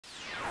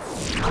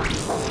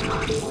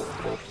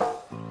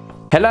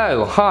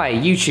Hello, hi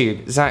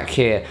YouTube, Zach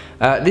here.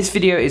 This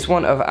video is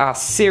one of our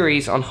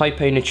series on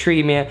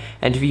hyponatraemia,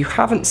 and if you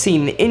haven't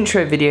seen the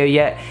intro video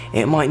yet,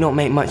 it might not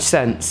make much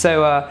sense.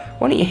 So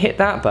why don't you hit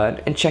that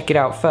button and check it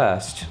out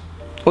first.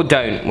 Or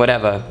don't,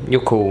 whatever,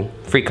 you're cool,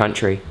 free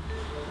country.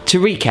 To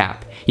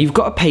recap, you've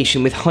got a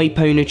patient with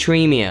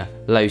hyponatraemia,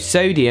 low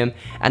sodium,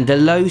 and a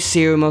low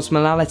serum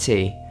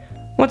osmolality.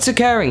 What's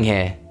occurring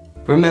here?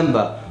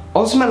 Remember,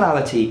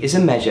 osmolality is a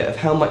measure of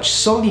how much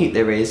solute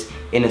there is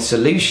in a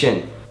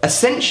solution.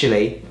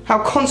 Essentially, how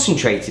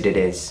concentrated it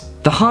is.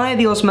 The higher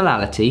the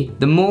osmolality,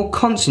 the more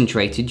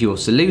concentrated your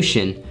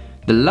solution.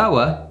 The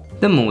lower,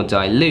 the more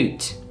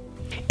dilute.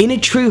 In a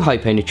true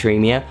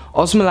hyponatremia,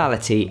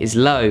 osmolality is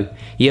low.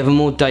 You have a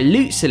more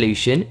dilute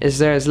solution as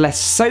there is less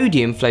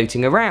sodium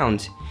floating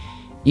around.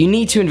 You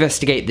need to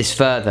investigate this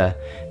further.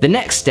 The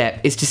next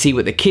step is to see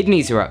what the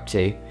kidneys are up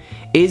to.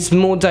 Is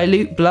more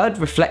dilute blood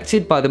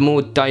reflected by the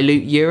more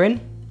dilute urine?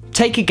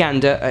 Take a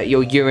gander at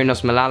your urine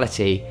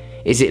osmolality.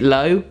 Is it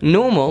low,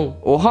 normal,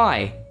 or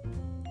high?